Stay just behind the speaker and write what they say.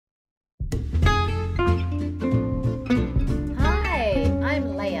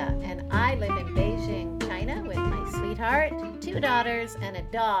daughters and a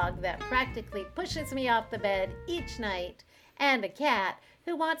dog that practically pushes me off the bed each night, and a cat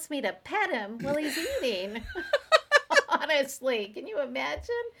who wants me to pet him while he's eating. Honestly, can you imagine?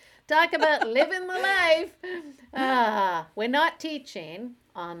 Talk about living the life. We're not teaching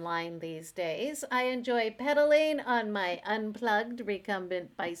online these days. I enjoy pedaling on my unplugged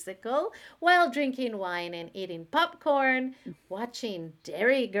recumbent bicycle while drinking wine and eating popcorn, watching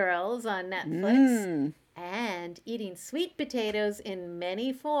Dairy Girls on Netflix, and eating sweet potatoes in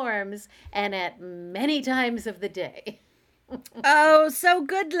many forms and at many times of the day. Oh, so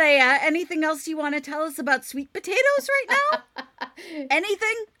good, Leia. Anything else you want to tell us about sweet potatoes right now?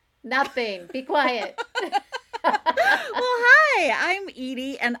 Anything? Nothing. Be quiet. Well, hi, I'm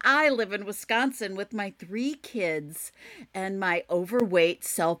Edie, and I live in Wisconsin with my 3 kids and my overweight,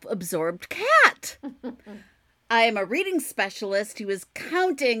 self-absorbed cat. I am a reading specialist who is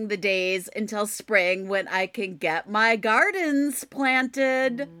counting the days until spring when I can get my gardens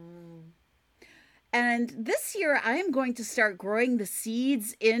planted. And this year, I am going to start growing the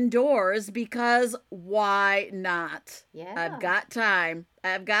seeds indoors because why not? Yeah. I've got time.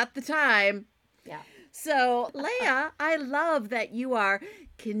 I've got the time. Yeah. So, Leia, I love that you are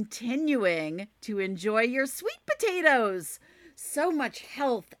continuing to enjoy your sweet potatoes. So much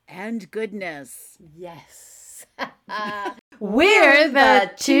health and goodness. Yes. We're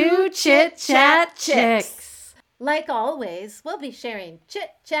the 2 Chit Chat Chicks. Like always, we'll be sharing chit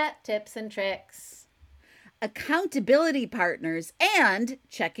chat tips and tricks, accountability partners, and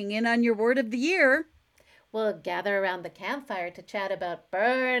checking in on your word of the year. We'll gather around the campfire to chat about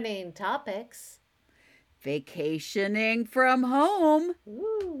burning topics. Vacationing from home.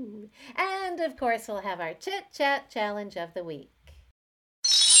 Ooh. And of course, we'll have our chit chat challenge of the week.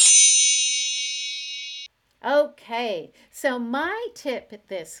 Okay, so my tip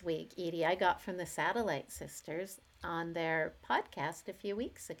this week, Edie, I got from the Satellite Sisters on their podcast a few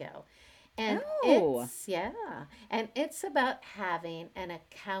weeks ago. And it's about having an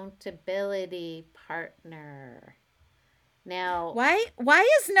accountability partner. Now, why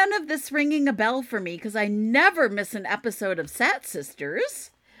is none of this ringing a bell for me? Because I never miss an episode of Sat Sisters.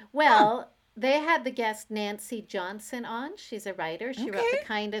 Well, they had the guest Nancy Johnson on. She's a writer. She wrote The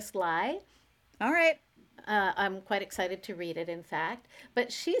Kindest Lie. All right. I'm quite excited to read it, in fact.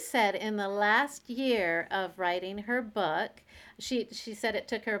 But she said in the last year of writing her book, she said it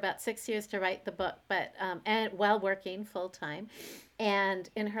took her about 6 years to write the book, but and while working full time. And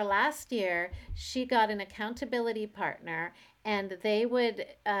in her last year, she got an accountability partner, and they would,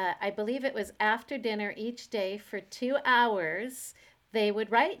 I believe it was after dinner each day for 2 hours. They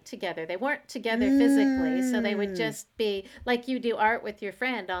would write together. They weren't together physically, so they would just be like you do art with your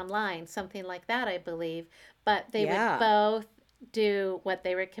friend online, something like that, I believe. But they would both do what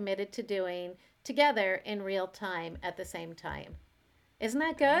they were committed to doing together in real time at the same time. Isn't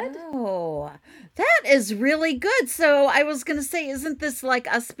that good? Oh, that is really good. So I was going to say, isn't this like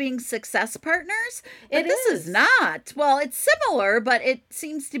us being success partners? But this is not. Well, it's similar, but it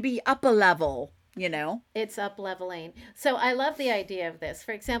seems to be up a level. You know, it's up leveling. So I love the idea of this.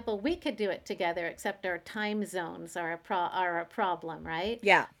 For example, we could do it together, except our time zones are a problem, right?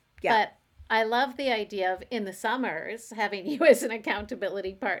 Yeah. But I love the idea of in the summers having you as an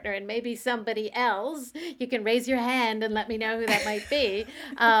accountability partner, and maybe somebody else. You can raise your hand and let me know who that might be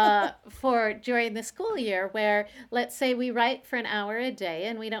for during the school year, where let's say we write for an hour a day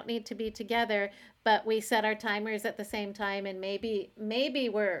and we don't need to be together, but we set our timers at the same time, and maybe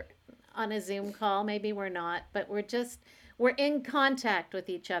we're on a Zoom call, maybe we're not, but we're in contact with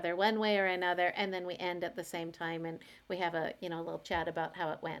each other one way or another, and then we end at the same time and we have a little chat about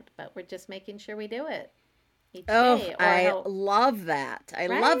how it went, but we're just making sure we do it each day. I love that. I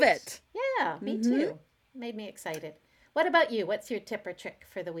love it. Yeah, me too. Made me excited. What about you? What's your tip or trick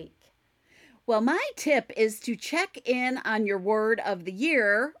for the week? Well, my tip is to check in on your word of the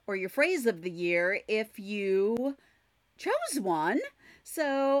year or your phrase of the year if you chose one.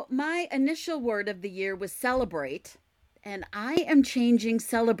 So my initial word of the year was celebrate, and I am changing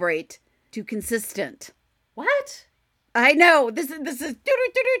celebrate to consistent. What? I know. This is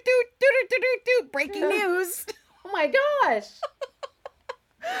breaking news. Oh my gosh.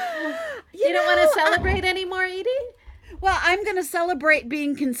 You don't want to celebrate anymore, Edie? Well, I'm going to celebrate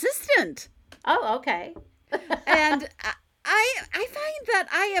being consistent. Oh, okay. And I find that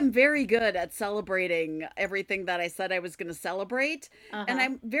I am very good at celebrating everything that I said I was going to celebrate. And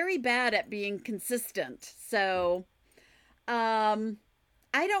I'm very bad at being consistent. So,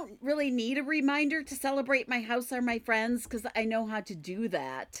 I don't really need a reminder to celebrate my house or my friends because I know how to do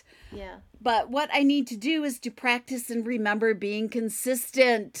that. Yeah. But what I need to do is to practice and remember being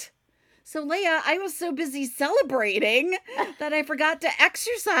consistent. So, Leah, I was so busy celebrating that I forgot to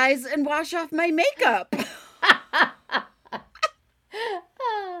exercise and wash off my makeup.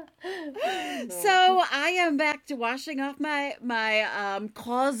 So I am back to washing off my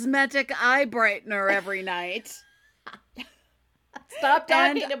cosmetic eye brightener every night. Stop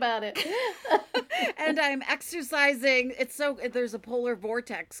talking about it. And I'm exercising. There's a polar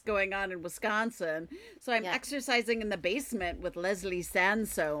vortex going on in Wisconsin. So I'm exercising in the basement with Leslie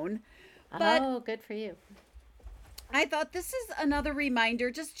Sansone. But good for you. I thought this is another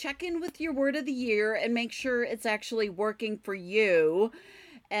reminder. Just check in with your word of the year and make sure it's actually working for you.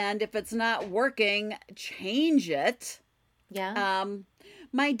 And if it's not working, change it. Yeah.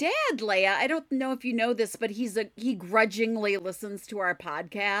 My dad, Leah, I don't know if you know this, but he grudgingly listens to our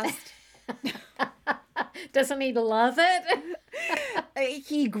podcast. Doesn't he love it?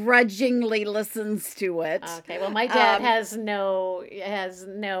 He grudgingly listens to it. Okay. Well, my dad has no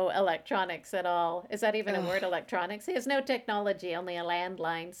electronics at all. Is that even a word, electronics? He has no technology, only a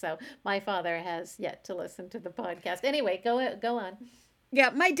landline. So my father has yet to listen to the podcast. Anyway, go on.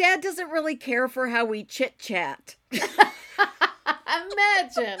 Yeah, my dad doesn't really care for how we chit-chat.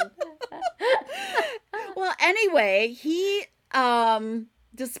 Imagine. Well, anyway, he,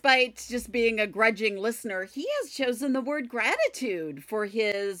 despite just being a grudging listener, he has chosen the word gratitude for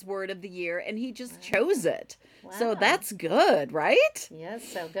his word of the year, and he just chose it. Wow. So that's good, right? Yes,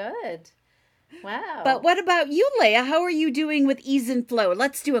 so good. Wow. But what about you, Leah? How are you doing with Ease and Flow?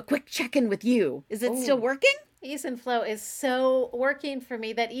 Let's do a quick check-in with you. Is it still working? Ease and Flow is so working for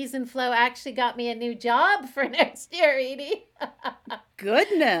me that Ease and Flow actually got me a new job for next year, Edie.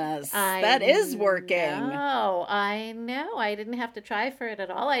 Goodness, that is working. I know. I didn't have to try for it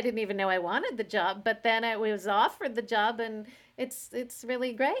at all. I didn't even know I wanted the job, but then I was offered the job, and it's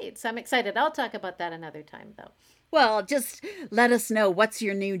really great. So I'm excited. I'll talk about that another time, though. Well, just let us know, what's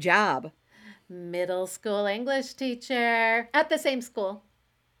your new job? Middle school English teacher at the same school.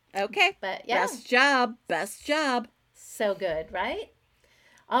 Okay. But yeah. Best job. So good, right?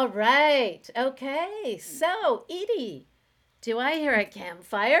 All right. Okay. So, Edie, do I hear a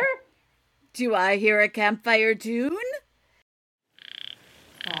campfire? Do I hear a campfire tune?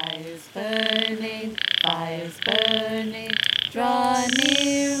 Fires burning, draw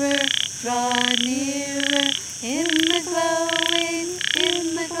nearer, in the glowing,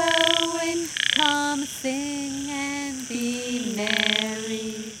 come sing and be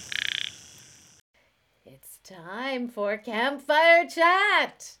merry. It's time for Campfire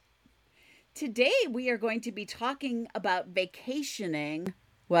Chat. Today we are going to be talking about vacationing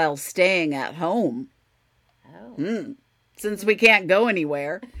while staying at home. Since we can't go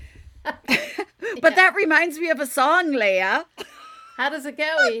anywhere. But that reminds me of a song, Leah. How does it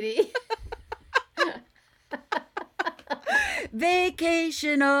go, Edie?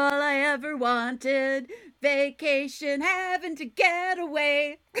 Vacation, all I ever wanted. Vacation, having to get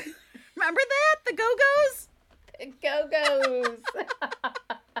away. Remember that? The Go-Go's? The Go-Go's.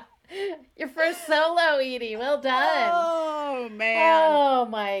 Your first solo, Edie. Well done. Oh, man. Oh,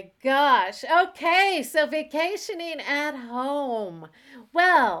 my gosh. Okay, so vacationing at home.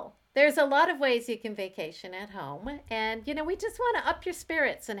 Well, there's a lot of ways you can vacation at home. And, we just want to up your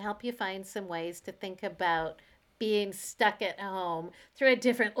spirits and help you find some ways to think about being stuck at home through a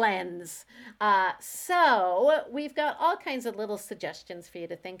different lens. So we've got all kinds of little suggestions for you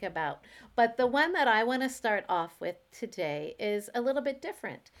to think about. But the one that I want to start off with today is a little bit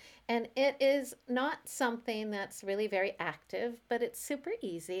different. And it is not something that's really very active, but it's super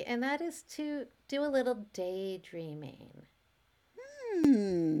easy. And that is to do a little daydreaming.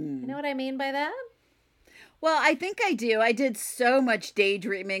 You know what I mean by that? Well, I think I do. I did so much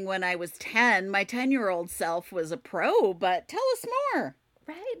daydreaming when I was 10. My 10-year-old self was a pro, but tell us more.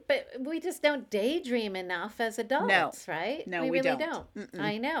 Right, but we just don't daydream enough as adults, right? No, we really don't.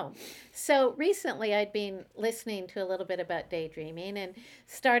 I know. So recently I'd been listening to a little bit about daydreaming and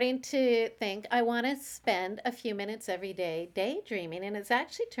starting to think I want to spend a few minutes every day daydreaming. And it's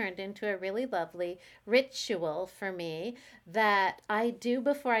actually turned into a really lovely ritual for me that I do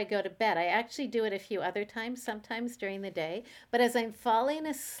before I go to bed. I actually do it a few other times, sometimes during the day. But as I'm falling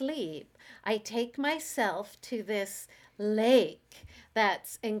asleep, I take myself to this lake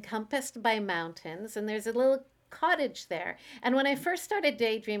that's encompassed by mountains, and there's a little cottage there. And when I first started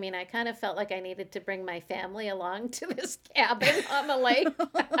daydreaming, I kind of felt like I needed to bring my family along to this cabin on the lake.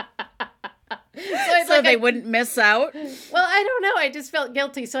 So they wouldn't miss out? Well, I don't know. I just felt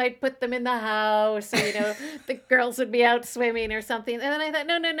guilty. So I'd put them in the house, or, the girls would be out swimming or something. And then I thought,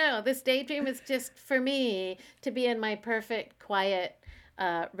 no. This daydream is just for me to be in my perfect, quiet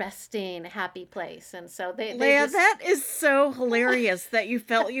resting, happy place. And so they Leah, just that is so hilarious that you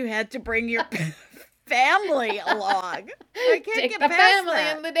felt you had to bring your family along. I can't take get the past family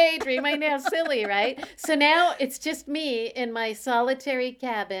that. in the daydream. I know, silly, right? So now it's just me in my solitary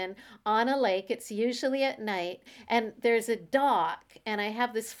cabin on a lake. It's usually at night, and there's a dock, and I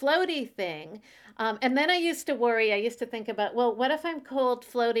have this floaty thing. And then I used to worry. I used to think about, well, what if I'm cold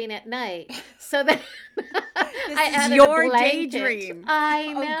floating at night? So then This I is added your a blanket. daydream.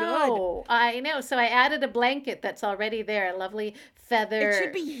 I Oh, good. know, I know. So I added a blanket that's already there, a lovely It should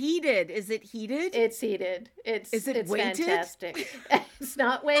feather. be heated. Is it heated? It's heated. Is it It's weighted? fantastic. It's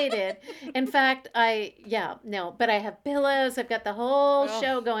not weighted. In fact, yeah, no, but I have pillows. I've got the whole Oh,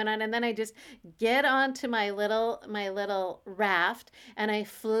 show going on, and then I just get onto my little raft and I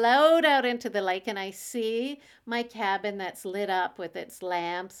float out into the lake and I see my cabin that's lit up with its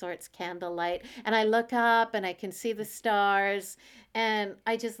lamps or its candlelight, and I look up and I can see the stars, and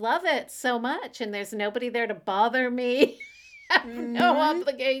I just love it so much, and there's nobody there to bother me. Have no hmm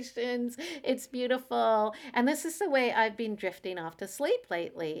obligations. It's beautiful. And this is the way I've been drifting off to sleep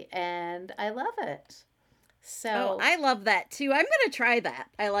lately, and I love it. Oh, So, I love that too. I'm going to try that.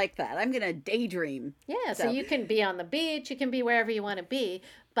 I like that. I'm going to daydream. yeah, so So, you can be on the beach, you can be wherever you want to be,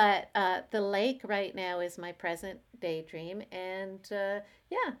 but the lake right now is my present daydream, and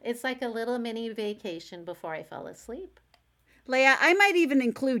yeah, it's like a little mini vacation before I fall asleep. Leah, I might even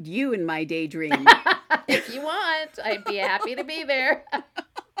include you in my daydream. If you want, I'd be happy to be there.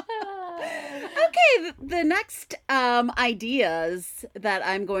 Okay, the next ideas that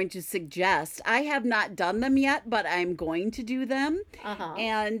I'm going to suggest, I have not done them yet, but I'm going to do them. Uh-huh.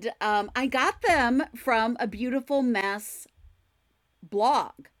 And I got them from a Beautiful Mess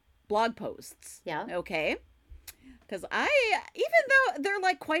blog posts. Yeah. Okay. Because even though they're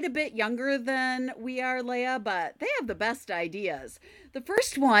like quite a bit younger than we are, Leah, but they have the best ideas. The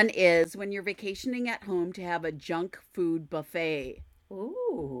first one is when you're vacationing at home to have a junk food buffet.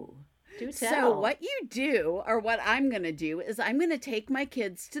 Ooh, do So, tell. what you do, or what I'm going to do, is I'm going to take my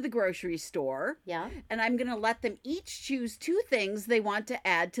kids to the grocery store Yeah. and I'm going to let them each choose two things they want to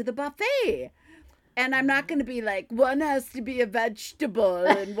add to the buffet. And I'm not going to be like, one has to be a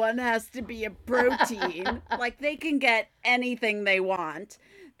vegetable and one has to be a protein. Like, they can get anything they want.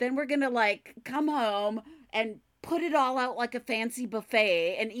 Then we're going to, like, come home and put it all out like a fancy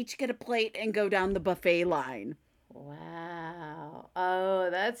buffet and each get a plate and go down the buffet line. Wow. Oh,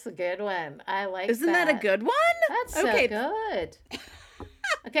 that's a good one. I like Isn't that a that. good one? That's so Okay. good.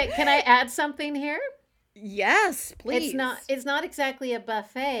 Okay, can I add something here? Yes, please. It's not exactly a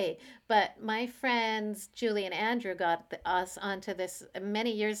buffet, but my friends Julie and Andrew got us onto this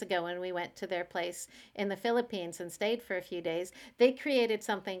many years ago when we went to their place in the Philippines and stayed for a few days. They created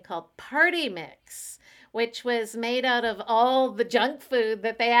something called Party Mix, which was made out of all the junk food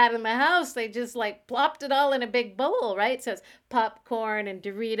that they had in the house. They just like plopped it all in a big bowl, right? So it's popcorn and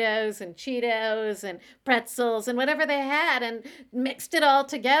Doritos and Cheetos and pretzels and whatever they had, and mixed it all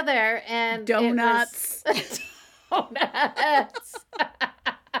together, and Donuts. it was donuts.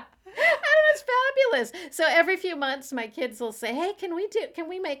 And it's fabulous. So every few months my kids will say, "Hey, can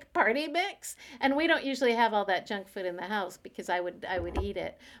we make party mix?" And we don't usually have all that junk food in the house because I would eat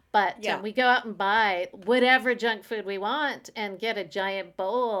it. But Yeah. we go out and buy whatever junk food we want and get a giant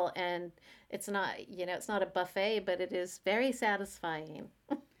bowl, and it's not, it's not a buffet, but it is very satisfying.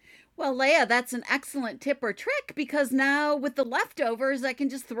 Well, Leah, that's an excellent tip or trick because now with the leftovers, I can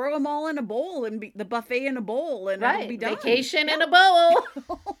just throw them all in a bowl and be the buffet in a bowl and it'll be Right. done. Vacation in a bowl.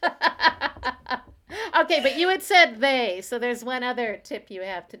 Okay, but you had said they, so there's one other tip you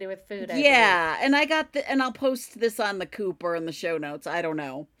have to do with food, I believe. Yeah, and I got and I'll post this on the Coop or in the show notes. I don't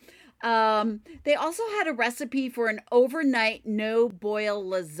know. They also had a recipe for an overnight no boil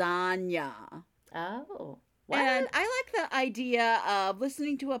lasagna. Oh, And what? I like the idea of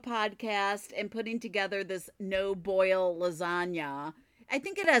listening to a podcast and putting together this no boil lasagna. I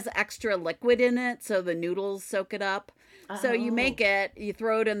think it has extra liquid in it so the noodles soak it up. So you Oh, make it, you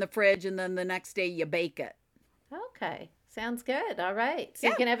throw it in the fridge, and then the next day you bake it. okay. Sounds good. All right. So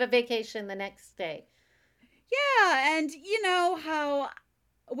you Yeah. can have a vacation the next day. Yeah, and you know how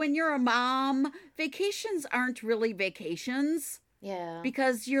when you're a mom, vacations aren't really vacations Yeah.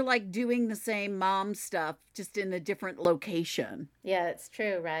 because you're like doing the same mom stuff just in a different location. Yeah, it's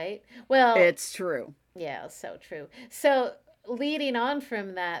true, right? Well, It's true. yeah, so true. So leading on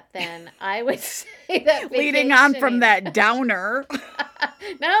from that, then I would say that Leading on from vacationing. that downer.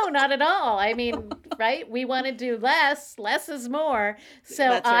 No, not at all. I mean, right? We want to do less. Less is more. So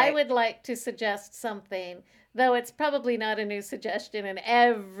That's I right. would like to suggest something, though it's probably not a new suggestion and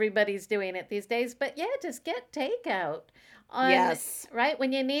everybody's doing it these days. But yeah, just get takeout. Yes. Right?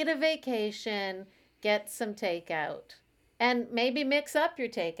 When you need a vacation, get some takeout. And maybe mix up your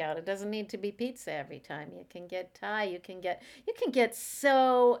takeout. It doesn't need to be pizza every time. You can get Thai. You can get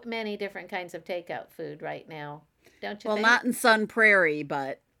so many different kinds of takeout food right now. Don't you Well, think? not in Sun Prairie,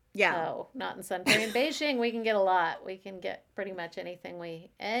 but yeah. Oh, not in Sun Prairie. In Beijing, we can get a lot. We can get pretty much anything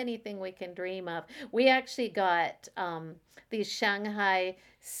we can dream of. We actually got these Shanghai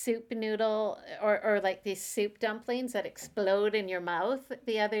soup noodle or like these soup dumplings that explode in your mouth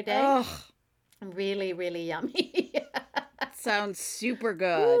the other day. Oh, Really, really yummy. sounds super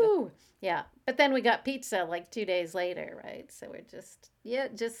good. Woo. Yeah. But then we got pizza like 2 days later, right? So we're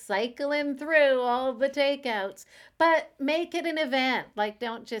just cycling through all the takeouts. But make it an event. Like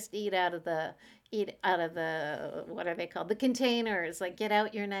don't just eat out of the what are they called? The containers. Like get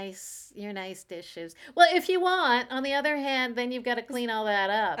out your nice dishes. Well, if you want, on the other hand, then you've got to clean all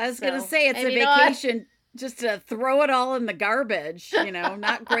that up. I was going to So say it's a maybe not. vacation just to throw it all in the garbage,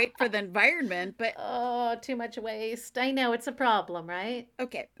 not great for the environment, but Oh, too much waste. I know it's a problem, right?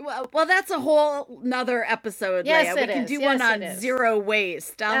 okay. Well, that's a whole nother episode, Yes, Leia. it We can is. do Yes, one on it is. zero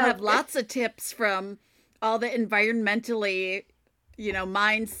waste. I'll have Okay. lots of tips from all the environmentally,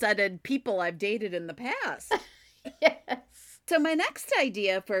 mindseted people I've dated in the past. Yes. So my next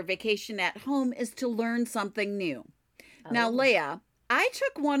idea for a vacation at home is to learn something new. Now, Oh. Leia, I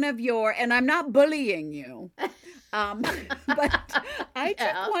took one of your, and I'm not bullying you, but I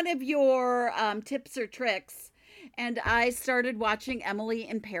Yeah. took one of your tips or tricks, and I started watching Emily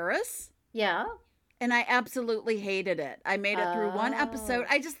in Paris, Yeah. and I absolutely hated it. I made it through one episode.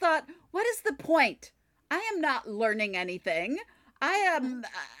 Oh. I just thought, what is the point? I am not learning anything.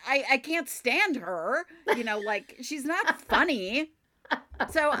 I can't stand her. Like she's not funny.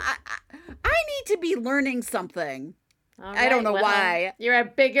 So I need to be learning something. All I don't right, know well, why. You're a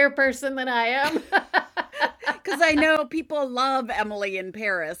bigger person than I am. Because I know people love Emily in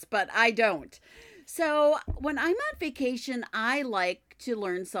Paris, but I don't. So when I'm on vacation, I like to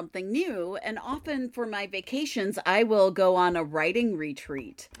learn something new. And often for my vacations, I will go on a writing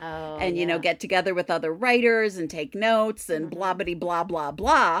retreat Oh, and, yeah. get together with other writers and take notes and Mhm. blah, blah, blah, blah,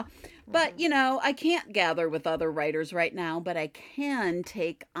 blah. But, Mhm. I can't gather with other writers right now, but I can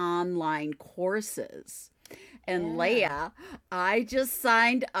take online courses. And Yeah. Leia, I just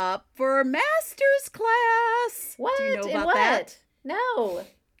signed up for a master's class. What? Do you know In about what? that? No.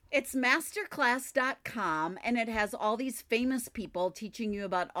 It's masterclass.com, and it has all these famous people teaching you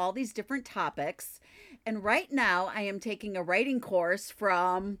about all these different topics. And right now, I am taking a writing course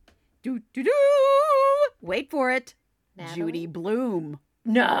from wait for it, Natalie? Judy Bloom.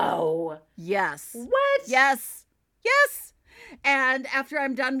 No. Yes. What? Yes. Yes. And after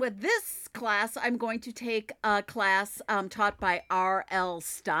I'm done with this class, I'm going to take a class taught by R.L.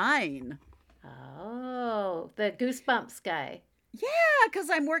 Stein. Oh, the Goosebumps guy. Yeah, because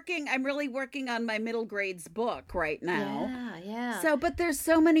I'm really working on my middle grades book right now. Yeah. So, but there's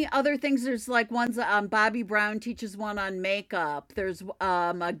so many other things. There's like ones, Bobby Brown teaches one on makeup. There's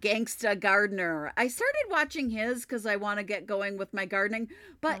a gangsta gardener. I started watching his because I want to get going with my gardening.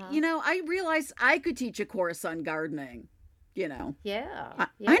 But, Uh-huh. I realized I could teach a course on gardening, Yeah.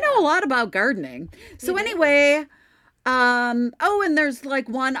 I know a lot about gardening. So You do. anyway, and there's like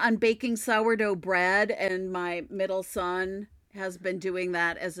one on baking sourdough bread, and my middle son has been doing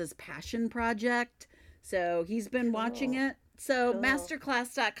that as his passion project. So he's been watching Cool. it. So Cool.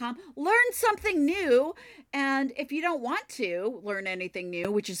 masterclass.com, learn something new. And if you don't want to learn anything new,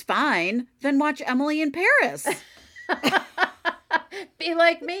 which is fine, then watch Emily in Paris. Be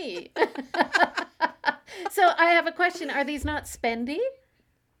like me. So I have a question. Are these not spendy?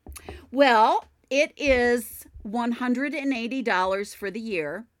 Well, it is $180 for the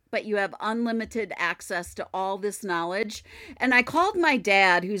year, but you have unlimited access to all this knowledge. And I called my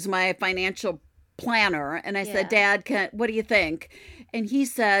dad, who's my financial planner, and I said, Yeah. Dad, what do you think? And he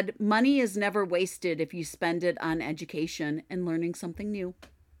said, money is never wasted if you spend it on education and learning something new.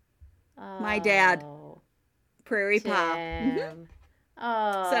 My dad. Oh, Prairie Pa. Mhm. Jim.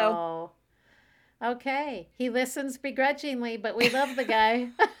 Oh. Okay. He listens begrudgingly, but we love the guy.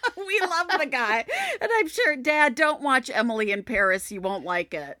 We love the guy. And I'm sure, Dad, don't watch Emily in Paris. You won't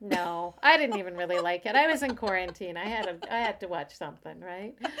like it. No, I didn't even really like it. I was in quarantine. I had to watch something,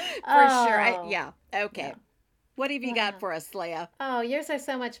 right? For sure. Oh. Yeah. Okay. Yeah. What have you Yeah. got for us, Leia? Oh, yours are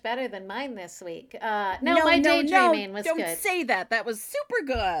so much better than mine this week. No, my daydreaming was don't good. say that. That was super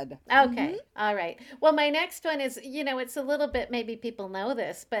good. Okay. All right. Well, my next one is, it's a little bit, maybe people know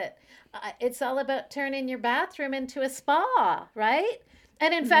this, but it's all about turning your bathroom into a spa, right?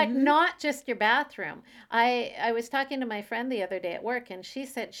 And in fact, Mm-hmm. not just your bathroom. I was talking to my friend the other day at work, and she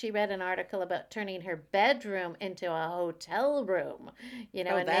said she read an article about turning her bedroom into a hotel room, Oh,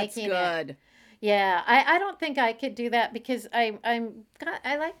 and that's making it. good. Yeah, I don't think I could do that because I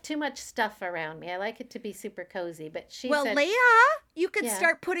like too much stuff around me. I like it to be super cozy. But she Well, said, Leah, you could yeah.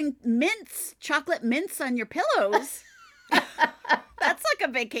 start putting chocolate mints on your pillows. That's like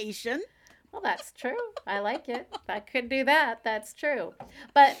a vacation. Well, that's true. I like it. I could do that. That's true.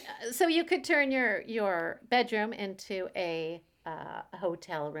 But so you could turn your bedroom into a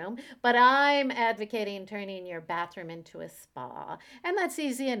hotel room, but I'm advocating turning your bathroom into a spa, and that's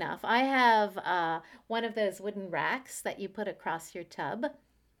easy enough. I have one of those wooden racks that you put across your tub,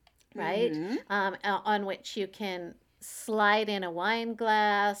 right? Mm-hmm. On which you can slide in a wine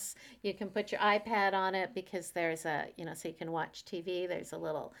glass. You can put your iPad on it because there's so you can watch TV. There's a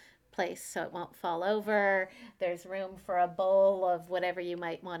little place so it won't fall over. There's room for a bowl of whatever you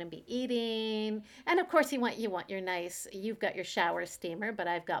might want to be eating. And of course you want your you've got your shower steamer, but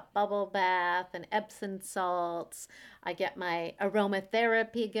I've got bubble bath and Epsom salts. I get my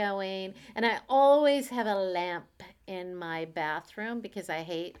aromatherapy going, and I always have a lamp in my bathroom because I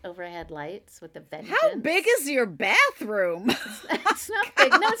hate overhead lights with a How big vengeance. is your bathroom? It's not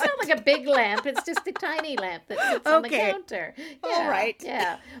big. No, it's not like a big lamp. It's just a tiny lamp that sits on the Okay. counter. All Yeah, right.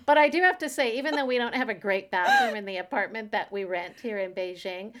 yeah. But I do have to say, even though we don't have a great bathroom in the apartment that we rent here in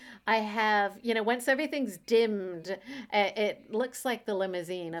Beijing, I have, once everything's dimmed, it looks like the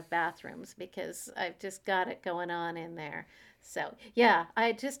limousine of bathrooms because I've just got it going on in there. So, yeah,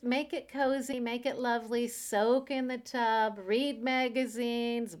 I just make it cozy, make it lovely, soak in the tub, read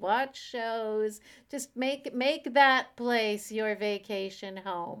magazines, watch shows, just make that place your vacation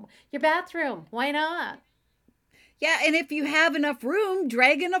home. Your bathroom, why not? Yeah, and if you have enough room,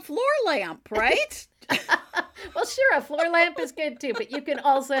 drag in a floor lamp, right? Well, sure, a floor lamp is good too, but you can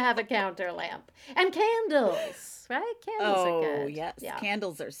also have a counter lamp and candles, right? Candles are Oh, good. yes. Yeah.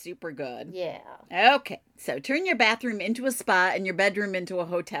 Candles are super good. Yeah. Okay, so turn your bathroom into a spa and your bedroom into a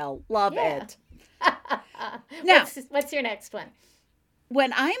hotel. Love Yeah. it. Now, What's your next one?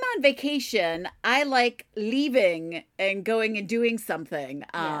 when I'm on vacation, I like leaving and going and doing something.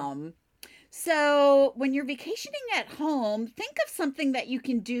 Yeah. So when you're vacationing at home, think of something that you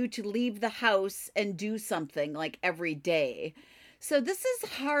can do to leave the house and do something like every day. So this is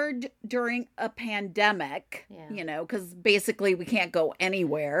hard during a pandemic, Yeah. because basically we can't go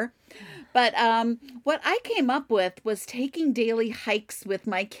anywhere. But what I came up with was taking daily hikes with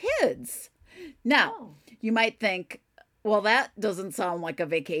my kids. Now, Oh. you might think, well, that doesn't sound like a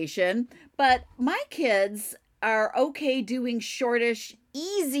vacation, but my kids are okay doing shortish,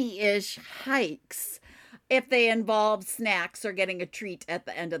 easy ish hikes if they involve snacks or getting a treat at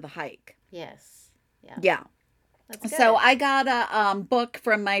the end of the hike. Yes. Yeah. Yeah. That's So good. I got a book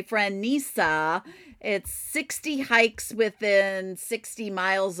from my friend Nisa. It's 60 hikes within 60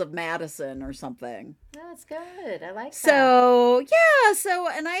 miles of Madison or something. That's good. I like that. So, yeah. So,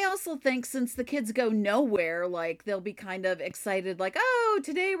 and I also think since the kids go nowhere, like they'll be kind of excited, like, oh,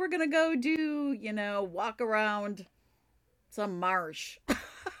 today we're going to go do, walk around some marsh.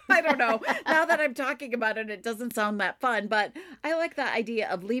 I don't know. Now that I'm talking about it, it doesn't sound that fun, but I like the idea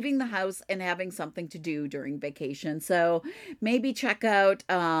of leaving the house and having something to do during vacation. So maybe check out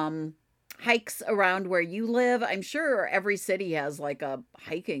hikes around where you live. I'm sure every city has like a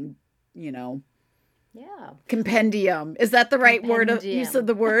hiking, Yeah. compendium. Is that the right word of use of Compendium.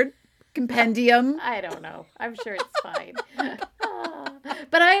 the word? Compendium? I don't know. I'm sure it's fine.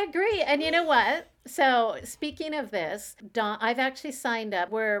 But I agree. And you know what? So, speaking of this, Dawn, I've actually signed up.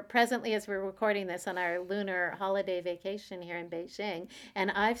 We're presently, as we're recording this, on our lunar holiday vacation here in Beijing.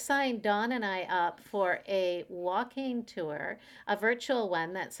 And I've signed Dawn and I up for a walking tour, a virtual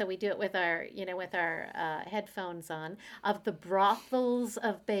one that, so we do it with our headphones on, of the brothels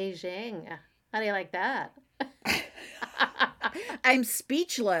of Beijing. How do you like that? I'm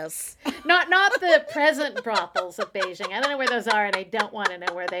speechless. Not the present brothels of Beijing. I don't know where those are, and I don't want to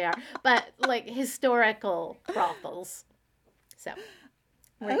know where they are. But like historical brothels. So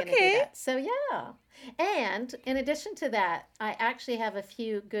we're gonna do Okay. that. So yeah. And in addition to that, I actually have a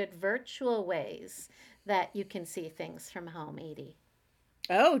few good virtual ways that you can see things from home, Edie.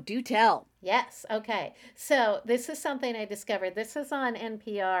 Oh, do tell. Yes. Okay. So this is something I discovered. This was on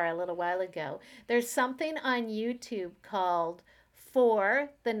NPR a little while ago. There's something on YouTube called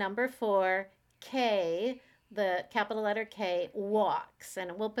the number four, K, the capital letter K, walks.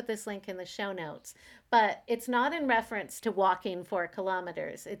 And we'll put this link in the show notes. but it's not in reference to walking 4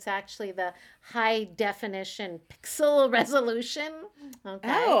 kilometers. It's actually the high definition pixel resolution. Okay.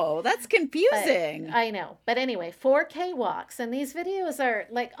 Oh, that's But confusing. I know. But anyway, 4K walks. And these videos are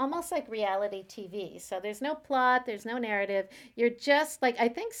like almost like reality TV. So there's no plot, there's no narrative. You're just like, I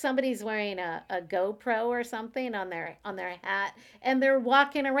think somebody's wearing a GoPro or something on their hat, and they're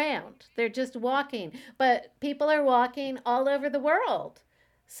walking around. They're just walking. But people are walking all over the world.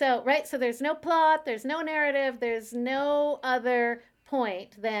 So, right, so there's no plot, there's no narrative, there's no other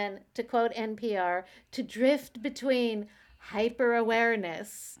point than, to quote NPR, to drift between hyper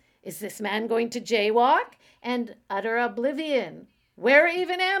awareness. Is this man going to jaywalk? And utter oblivion. Where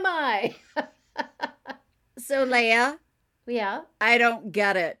even am I? So, Leia, Yeah. I don't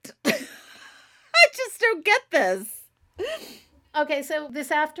get it. I just don't get this. Okay, so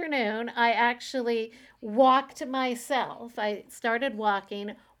this afternoon I actually walked myself. I started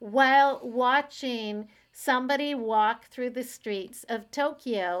walking while watching somebody walk through the streets of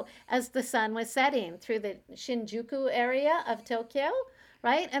Tokyo as the sun was setting through the Shinjuku area of Tokyo,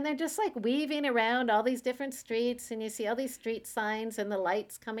 right? And they're just like weaving around all these different streets, and you see all these street signs and the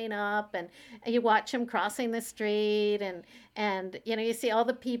lights coming up, and you watch him crossing the street, and you see all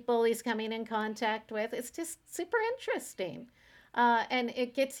the people he's coming in contact with. It's just super interesting. And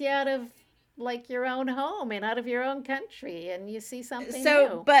it gets you out of like your own home and out of your own country, and you see something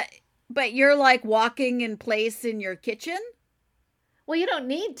So, new. but you're like walking in place in your kitchen? Well, you don't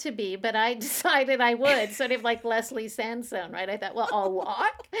need to be, but I decided I would, sort of like Leslie Sansone, right? I thought, well, I'll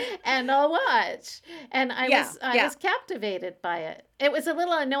walk and I'll watch. And Yeah, I yeah. was captivated by it. It was a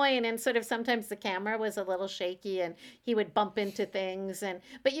little annoying, and sort of sometimes the camera was a little shaky and he would bump into things,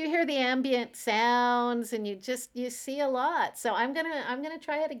 but you hear the ambient sounds and you see a lot. So I'm gonna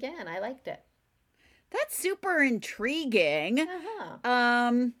try it again. I liked it. That's super intriguing.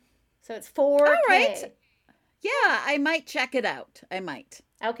 Uh-huh. So it's All 4K. right. Yeah, I might check it out. I might.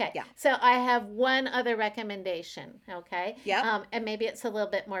 Okay. Yeah. So I have one other recommendation. Okay. Yep. And maybe it's a little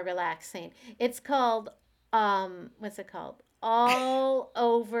bit more relaxing. It's called, what's it called? All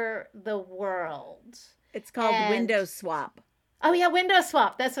Over the World. It's called And, Window Swap. oh yeah, Window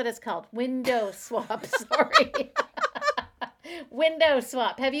Swap. That's what it's called. Window Swap. Sorry. Window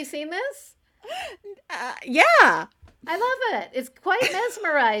Swap. Have you seen this? Yeah. I love it. It's quite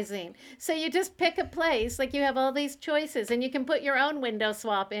mesmerizing. So you just pick a place, like you have all these choices, and you can put your own window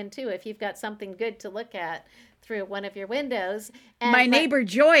swap in too if you've got something good to look at through one of your windows. And My neighbor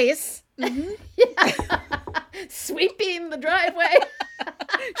Joyce, sweeping the driveway.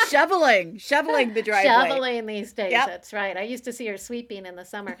 shoveling the driveway. Shoveling these days. Yep. That's right. I used to see her sweeping in the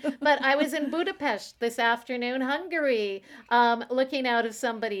summer. But I was in Budapest this afternoon, Hungary, looking out of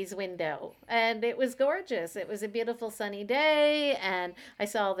somebody's window. And it was gorgeous. It was a beautiful sunny day. And I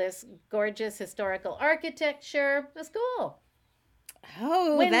saw this gorgeous historical architecture. It was cool.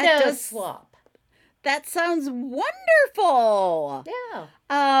 Oh, Window swap. that sounds wonderful. Yeah.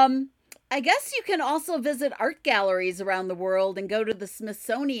 I guess you can also visit art galleries around the world and go to the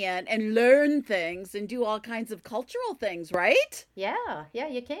Smithsonian and learn things and do all kinds of cultural things, right? Yeah. Yeah,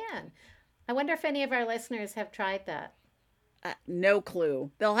 you can. I wonder if any of our listeners have tried that. No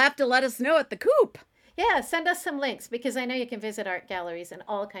clue. They'll have to let us know at the coop. Yeah, send us some links because I know you can visit art galleries and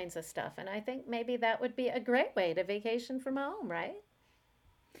all kinds of stuff. And I think maybe that would be a great way to vacation from home, right?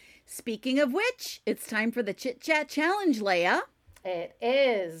 Speaking of which, it's time for the Chit Chat Challenge, Leia. It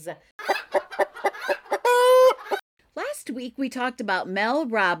is. Last week we talked about Mel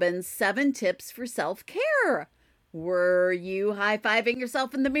Robbins' 7 tips for self-care. Were you high-fiving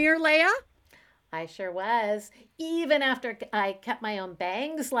yourself in the mirror, Leia? I sure was. Even after I cut my own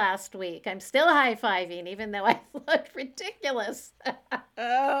bangs last week, I'm still high-fiving, even though I looked ridiculous.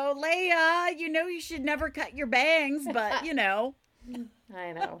 Oh, Leia, you know you should never cut your bangs, but I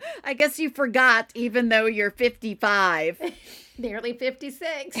know. I guess you forgot even though you're 55. Nearly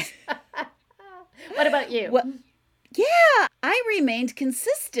 56. What about you? Well, yeah, I remained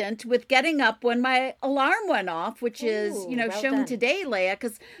consistent with getting up when my alarm went off, which is, Ooh, well shown done. today, Leia,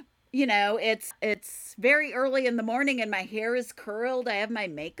 because it's very early in the morning and my hair is curled. I have my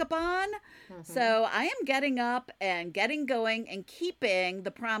makeup on. So I am getting up and getting going and keeping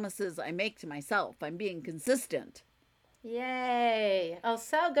the promises I make to myself. I'm being consistent. Yay. Oh,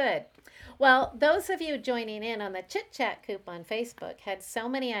 so good. Well, those of you joining in on the Chit Chat Coop on Facebook had so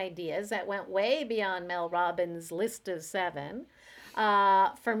many ideas that went way beyond Mel Robbins' list of 7.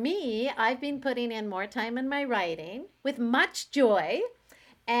 For me, I've been putting in more time in my writing with much joy.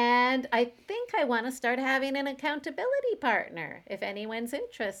 And I think I want to start having an accountability partner. If anyone's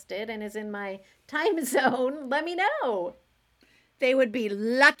interested and is in my time zone, let me know. They would be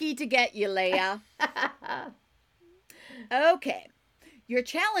lucky to get you, Leia. Okay. Your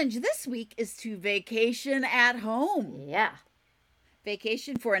challenge this week is to vacation at home. Yeah.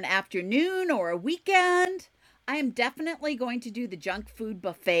 Vacation for an afternoon or a weekend. I am definitely going to do the junk food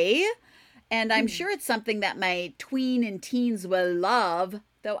buffet. And I'm sure it's something that my tween and teens will love.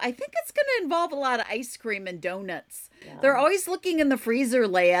 Though I think it's going to involve a lot of ice cream and donuts. Yeah. They're always looking in the freezer,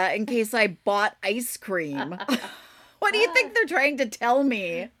 Leia, in case I bought ice cream. What do you think they're trying to tell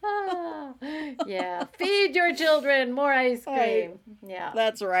me? Yeah. Feed your children more ice cream. Yeah.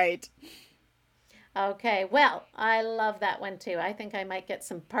 That's right. Okay. Well, I love that one too. I think I might get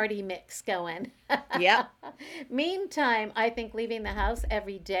some party mix going. Yep. Meantime, I think leaving the house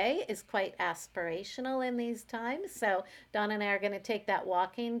every day is quite aspirational in these times. So Dawn and I are going to take that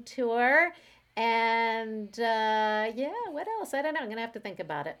walking tour. And yeah, what else? I don't know. I'm going to have to think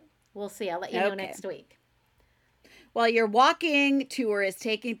about it. We'll see. I'll let you know Okay. next week. Well, your walking tour is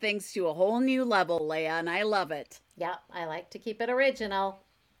taking things to a whole new level, Leia, and I love it. Yeah, I like to keep it original.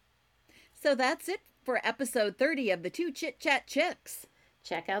 So that's it for episode 30 of the Two Chit Chat Chicks.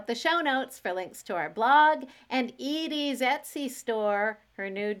 Check out the show notes for links to our blog and Edie's Etsy store. Her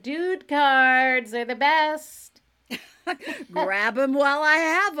new dude cards are the best. Grab them while I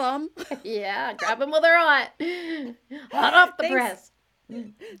have them. Yeah, grab them while they're hot. Hot off the Thanks. press.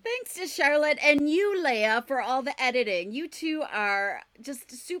 Thanks to Charlotte and you, Leia, for all the editing. You two are just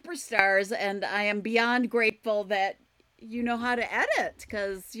superstars, and I am beyond grateful that you know how to edit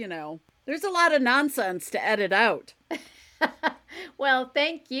because, there's a lot of nonsense to edit out. Well,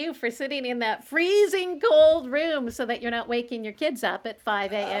 thank you for sitting in that freezing cold room so that you're not waking your kids up at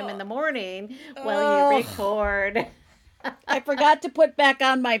 5 a.m. in the morning while you record. I forgot to put back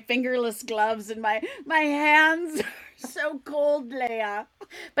on my fingerless gloves, and my hands are so cold, Leia.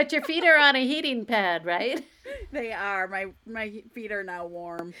 But your feet are on a heating pad, right? They are. My feet are now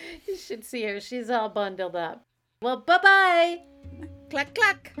warm. You should see her. She's all bundled up. Well, bye-bye. Cluck,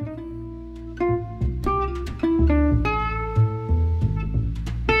 cluck.